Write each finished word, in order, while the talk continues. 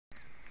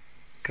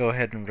Go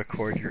ahead and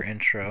record your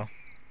intro.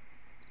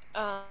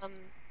 Um,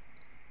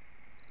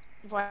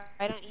 why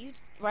aren't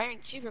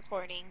you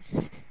recording?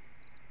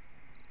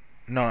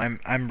 No,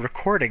 I'm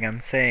recording.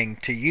 I'm saying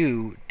to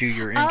you, do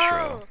your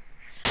intro.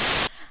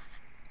 Oh!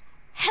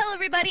 Hello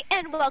everybody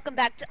and welcome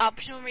back to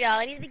Optional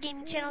Reality, the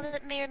gaming channel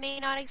that may or may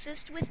not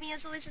exist. With me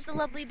as always is the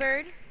lovely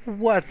bird.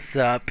 What's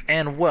up,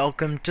 and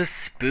welcome to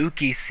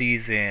Spooky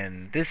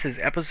Season. This is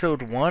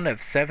episode 1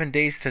 of 7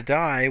 Days to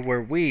Die,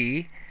 where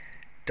we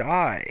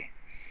die.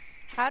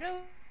 How do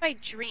I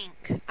drink?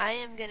 I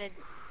am gonna...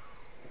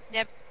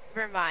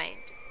 Never mind.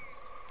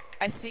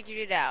 I figured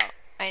it out.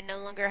 I no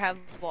longer have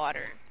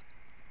water.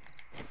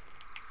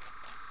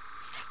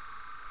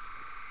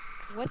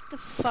 What the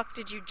fuck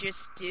did you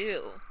just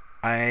do?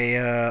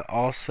 I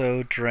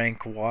also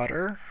drank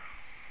water.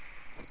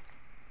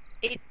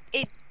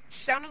 It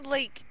sounded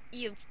like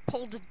you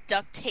pulled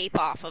duct tape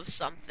off of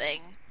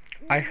something.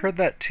 I heard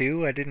that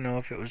too. I didn't know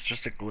if it was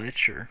just a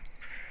glitch or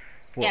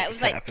what Yeah, it was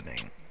was like... happening.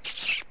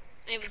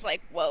 It was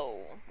like, whoa,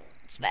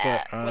 what's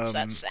that? But, What's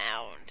that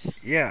sound?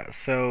 Yeah,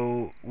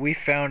 so we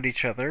found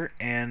each other,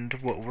 and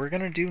what we're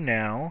gonna do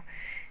now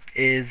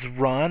is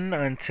run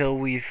until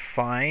we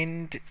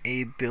find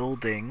a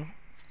building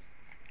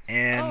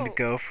and Oh,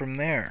 go from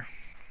there.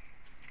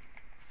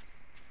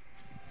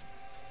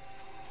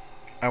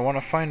 I want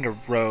to find a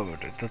road.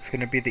 That's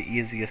going to be the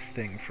easiest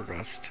thing for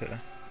us to...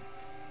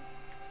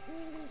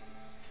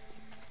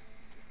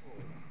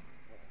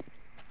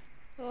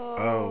 oh,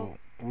 Oh,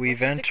 we've what's with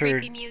the entered...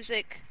 creepy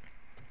music?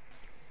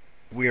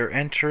 We are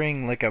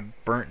entering like a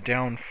burnt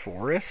down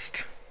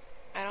forest.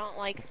 I don't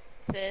like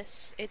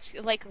this. It's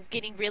like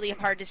getting really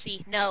hard to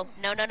see. No,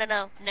 no, no, no,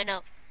 no, no, no.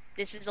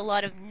 This is a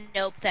lot of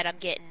nope that I'm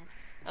getting.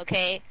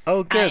 Okay?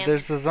 Oh I good, am...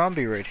 there's a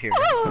zombie right here.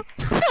 Oh!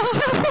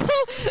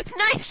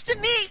 Nice to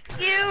meet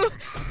you!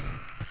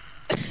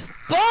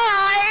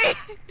 Bye!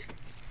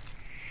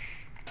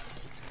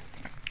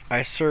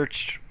 I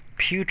searched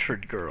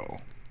Putrid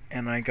Girl,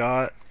 and I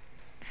got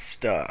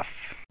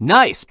stuff.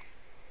 Nice!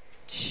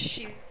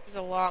 She's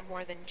a lot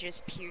more than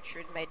just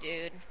putrid, my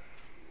dude.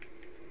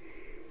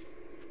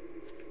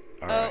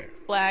 Alright.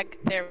 Oh, lag.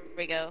 There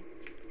we go.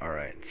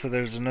 Alright, so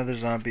there's another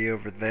zombie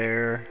over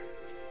there.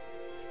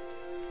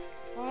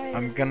 Why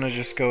I'm is gonna it-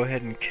 just go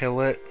ahead and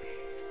kill it.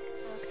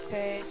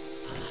 Okay.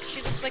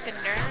 She looks like a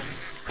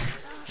nurse.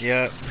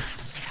 Yep.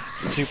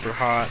 Super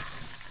hot.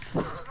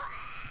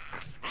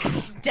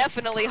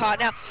 Definitely hot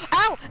now.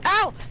 Ow!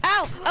 Ow!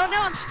 Ow! Oh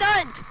no, I'm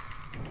stunned!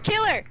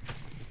 Kill her!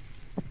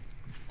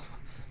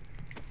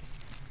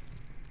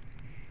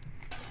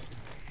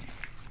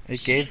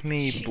 It gave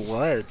me she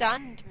blood.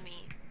 Stunned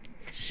me.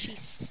 She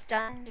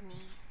stunned me.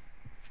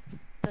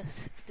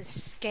 The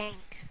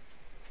skank.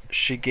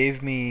 She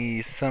gave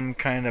me some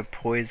kind of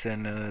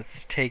poison, and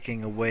it's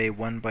taking away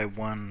one by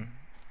one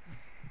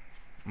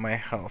my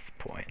health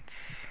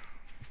points.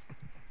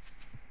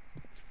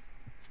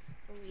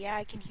 Oh yeah,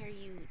 I can hear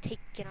you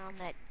taking on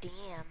that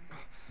dam.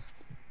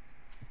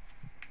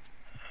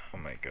 Oh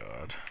my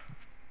god.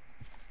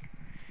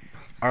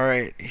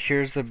 Alright,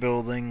 here's the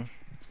building.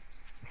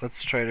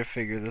 Let's try to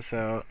figure this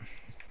out.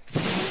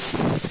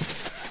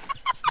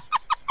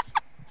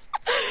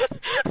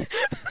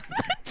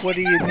 What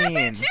do you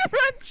mean? You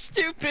run,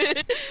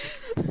 stupid!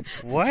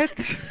 What?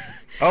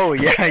 Oh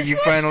yeah, you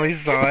finally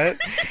saw it?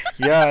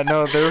 Yeah,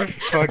 no, they're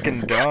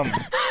fucking dumb.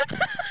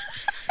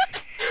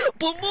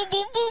 Boom, boom,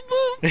 boom, boom,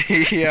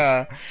 boom!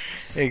 Yeah,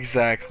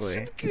 exactly.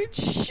 Some good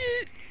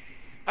shit.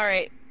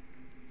 Alright.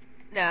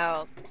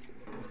 Now.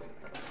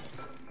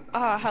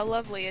 Ah, how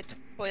lovely a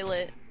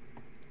toilet.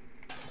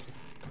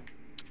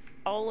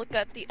 I'll look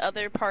at the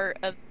other part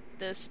of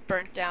this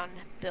burnt down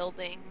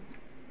building.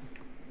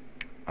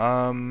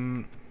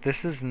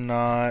 This is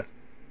not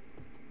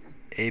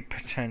a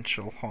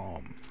potential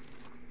home.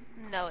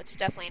 No, it's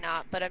definitely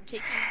not, but I'm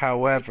taking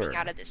However, everything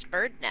out of this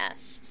bird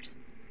nest.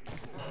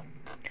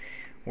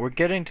 we're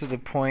getting to the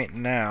point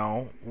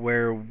now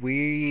where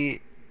we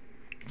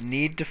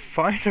need to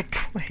find a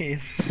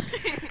place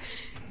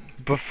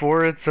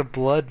before it's a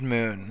blood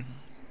moon.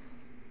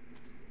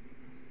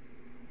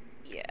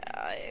 Yeah,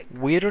 I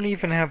We don't agree.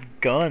 even have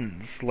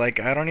guns. Like,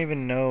 I don't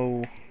even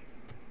know.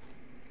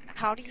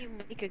 How do you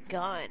make a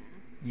gun?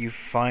 You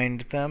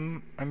find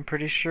them, I'm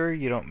pretty sure.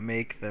 You don't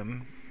make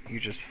them. You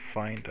just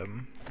find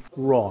them.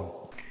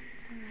 Wrong.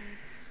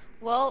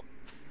 Well,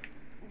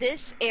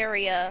 this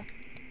area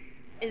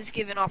is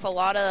giving off a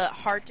lot of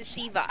hard to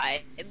see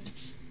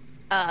vibes.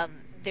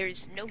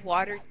 There's no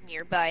water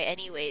nearby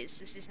anyways.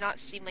 This does not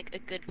seem like a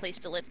good place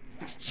to live.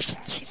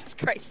 Jesus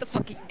Christ, the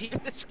fucking dude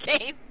in this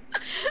game.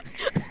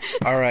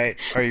 Alright,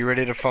 are you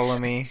ready to follow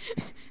me?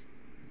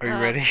 Are you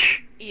ready?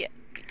 Yeah,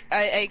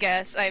 I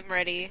guess I'm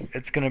ready.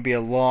 It's gonna be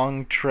a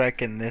long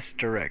trek in this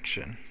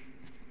direction.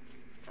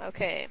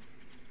 Okay.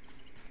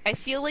 I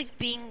feel like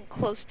being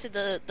close to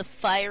the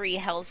fiery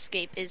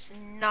hellscape is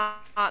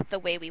not the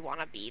way we want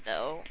to be,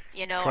 though.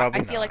 You know,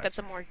 Probably I feel like not. that's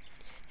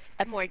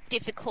a more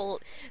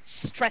difficult,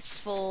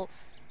 stressful,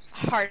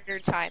 harder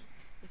time.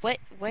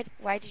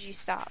 Why did you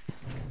stop?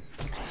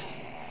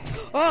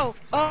 Oh,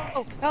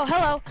 oh, oh,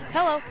 hello,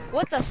 hello.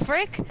 What the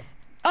frick?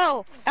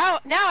 Oh, oh,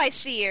 now I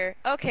see her.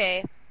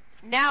 Okay,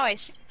 now I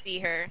see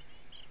her.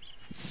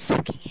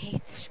 Fucking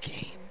hate this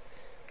game.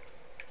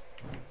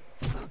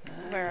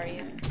 Where are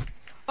you?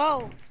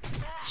 Oh,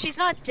 she's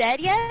not dead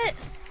yet?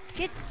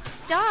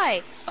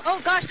 Die.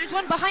 Oh gosh, there's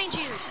one behind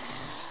you.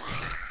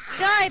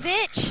 Die,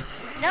 bitch.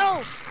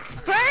 No.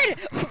 Bird,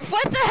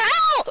 what the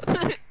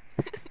hell?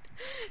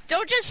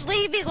 Don't just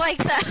leave me like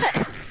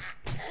that.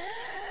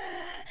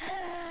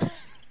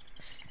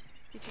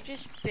 Did you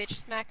just bitch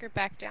smack her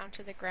back down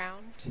to the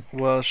ground?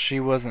 Well, she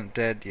wasn't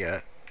dead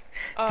yet.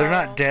 Oh. They're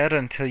not dead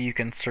until you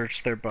can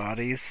search their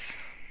bodies.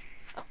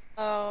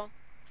 Oh.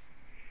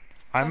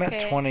 I'm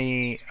Okay. at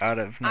 20 out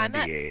of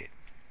 98.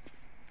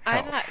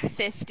 I'm at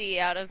 50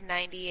 out of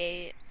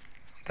 98.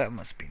 That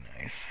must be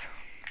nice.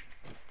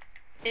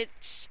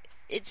 It's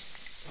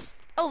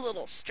a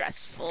little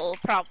stressful.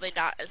 Probably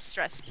not as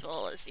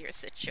stressful as your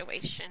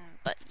situation,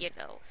 but you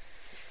know,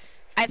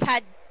 I've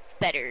had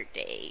better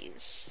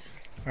days.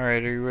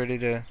 Alright, are you ready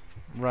to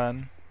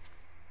run?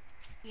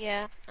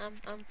 Yeah,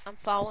 I'm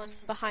following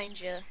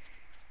behind you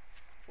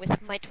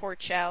with my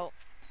torch out.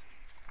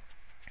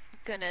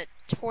 Gonna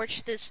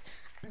torch this.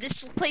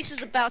 This place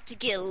is about to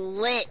get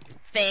lit,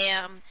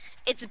 fam.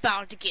 It's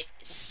about to get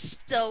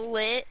so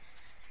lit.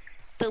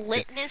 The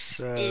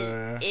litness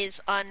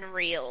is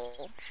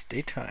unreal. It's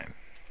daytime.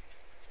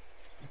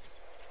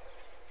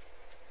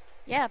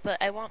 Yeah,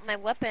 but I want my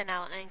weapon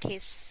out in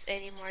case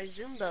any more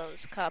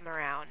Zumbos come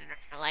around and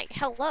are like,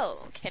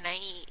 "Hello, can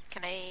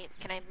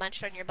I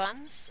munch on your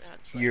buns?" And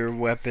it's like, Your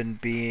weapon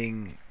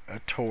being a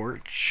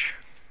torch.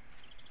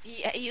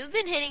 yeah, you've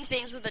been hitting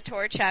things with a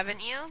torch,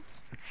 haven't you?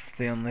 It's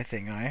the only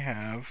thing I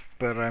have,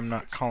 but I'm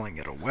not calling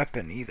it a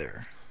weapon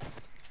either.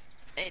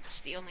 It's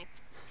the only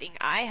thing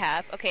I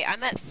have. Okay,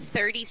 I'm at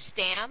 30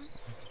 stam.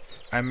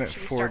 I'm at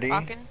Should we 40.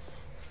 start walking?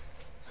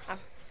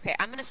 Okay,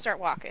 I'm gonna start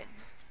walking.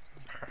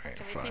 Alright,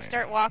 Can we fine. please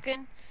start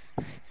walking?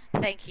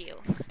 Thank you.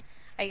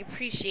 I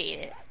appreciate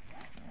it.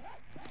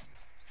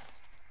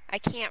 I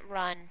can't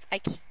run. I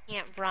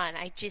can't run.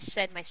 I just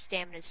said my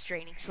stamina's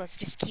draining, so let's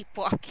just keep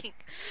walking.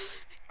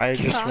 I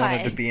just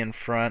wanted to God. be in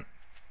front.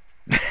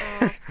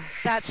 Oh,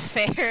 that's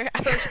fair.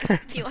 I was gonna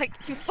be like,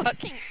 you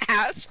fucking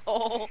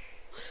asshole.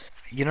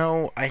 You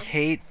know, I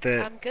hate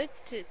that... I'm good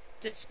to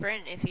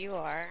sprint if you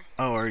are.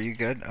 Oh, are you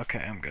good? Okay,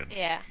 I'm good.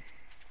 Yeah.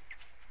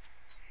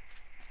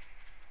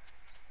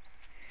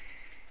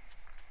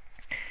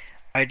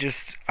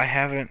 I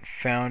haven't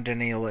found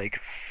any, like,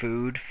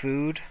 food.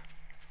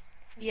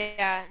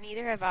 Yeah,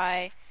 neither have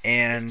I.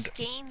 And, This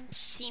game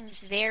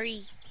seems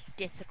very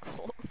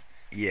difficult.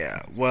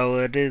 yeah, well,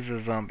 it is a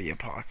zombie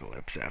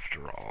apocalypse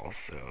after all,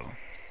 so...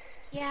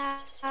 Yeah,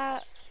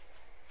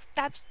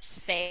 that's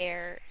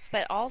fair.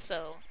 But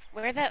also,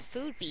 where that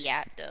food be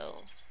at,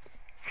 though?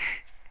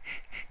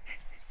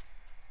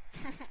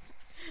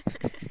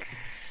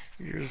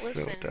 You're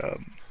Listen. so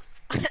dumb.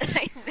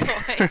 I know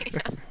I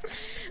am.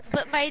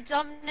 But my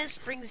dumbness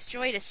brings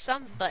joy to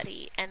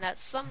somebody, and that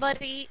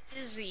somebody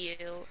is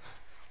you.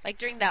 Like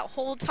during that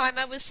whole time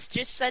I was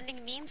just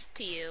sending memes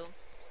to you.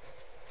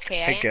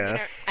 Okay, I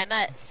guess. I'm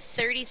at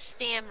 30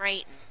 stam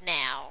right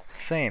now.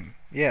 Same.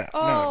 Yeah,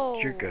 Oh,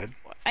 no, you're good.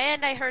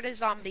 And I heard a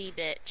zombie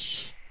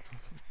bitch.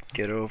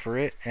 Get over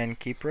it and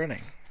keep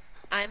running.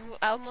 I'm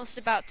almost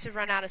about to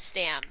run out of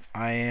stam.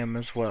 I am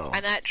as well.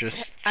 I'm at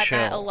Just I'm chill.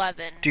 at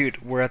 11.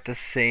 Dude, we're at the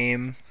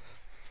same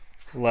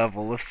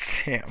level of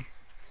stam.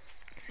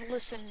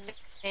 Listen,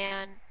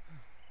 man,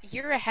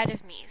 you're ahead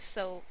of me.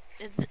 So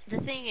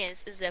the thing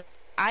is if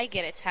I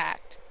get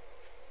attacked,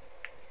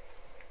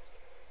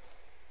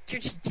 you're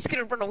just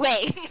gonna run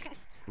away.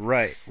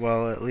 Right.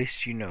 Well, at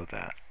least you know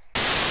that.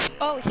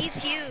 Oh,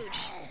 he's huge.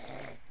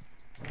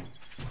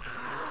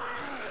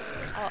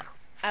 Oh,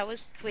 I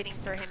was waiting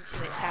for him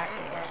to attack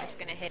before I was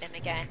gonna hit him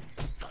again.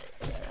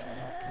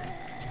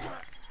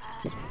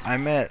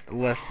 I'm at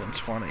less than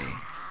 20.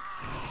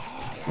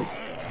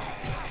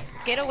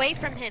 Get away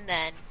from him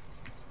then.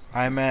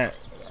 I'm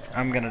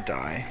gonna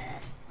die.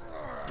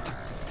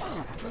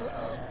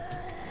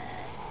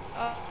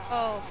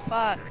 Oh,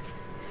 fuck.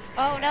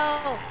 Oh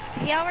no!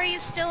 How are you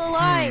still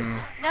alive?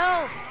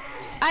 No!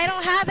 I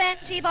don't have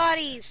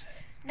antibodies!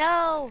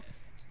 No!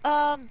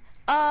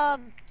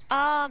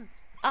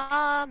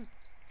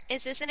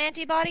 Is this an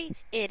antibody?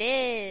 It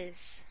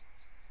is.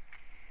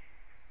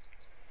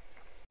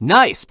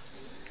 Nice!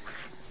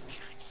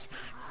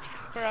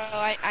 Bro,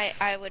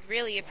 I would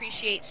really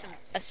appreciate some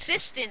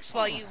assistance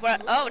while you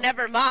run. Oh,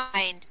 never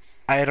mind.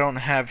 I don't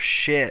have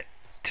shit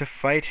to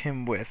fight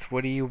him with.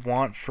 What do you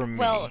want from me?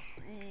 Well,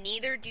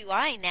 neither do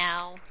I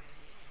now.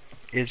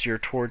 Is your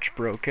torch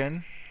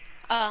broken?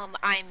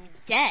 I'm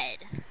dead.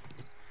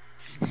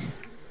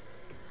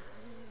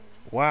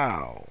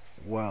 Wow.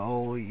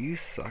 Well, you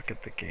suck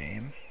at the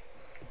game.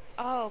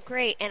 Oh,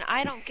 great. And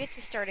I don't get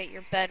to start at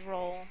your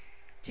bedroll,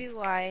 do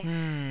I?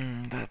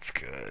 That's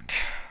good.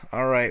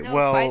 Alright, No,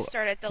 well... I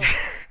start at the...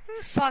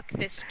 Fuck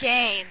this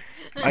game.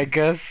 I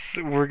guess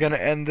we're gonna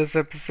end this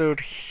episode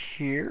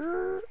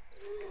here?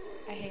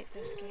 I hate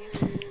this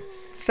game.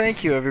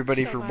 thank you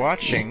everybody So for much.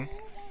 watching.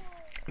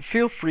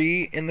 Feel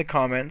free in the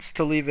comments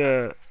to leave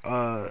a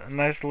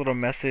nice little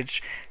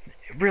message.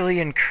 Really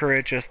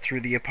encourage us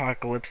through the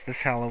apocalypse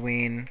this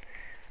Halloween.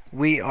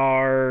 We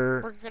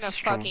are We're gonna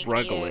fucking need it.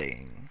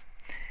 struggling.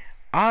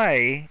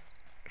 I,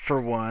 for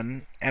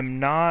one, am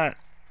not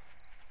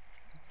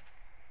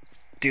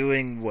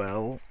doing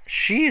well.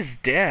 She's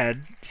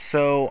dead,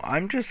 so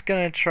I'm just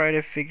gonna try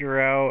to figure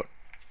out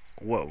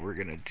what we're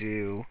gonna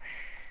do.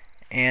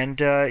 And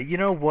you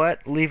know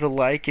what? Leave a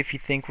like if you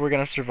think we're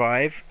gonna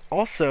survive.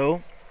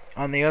 Also,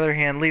 on the other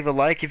hand, leave a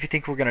like if you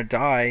think we're gonna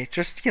die.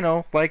 Just,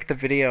 like the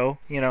video,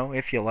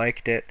 if you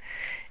liked it.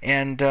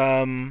 And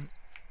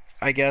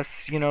I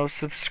guess,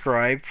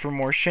 subscribe for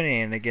more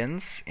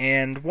shenanigans.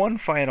 And one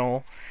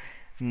final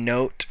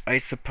note, I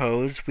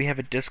suppose, we have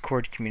a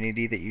Discord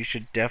community that you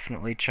should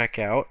definitely check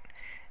out.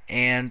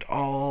 And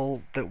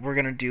all that we're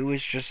gonna do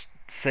is just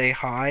say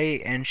hi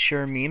and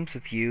share memes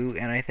with you,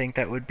 and I think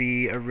that would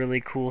be a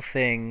really cool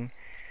thing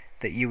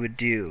that you would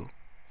do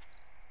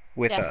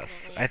with us.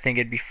 Definitely. I think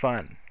it'd be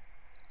fun,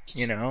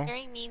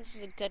 Sharing memes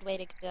is a good way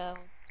to go.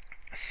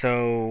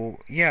 So,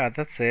 yeah,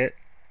 that's it.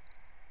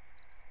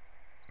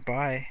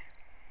 Bye.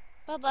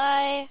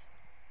 Bye-bye.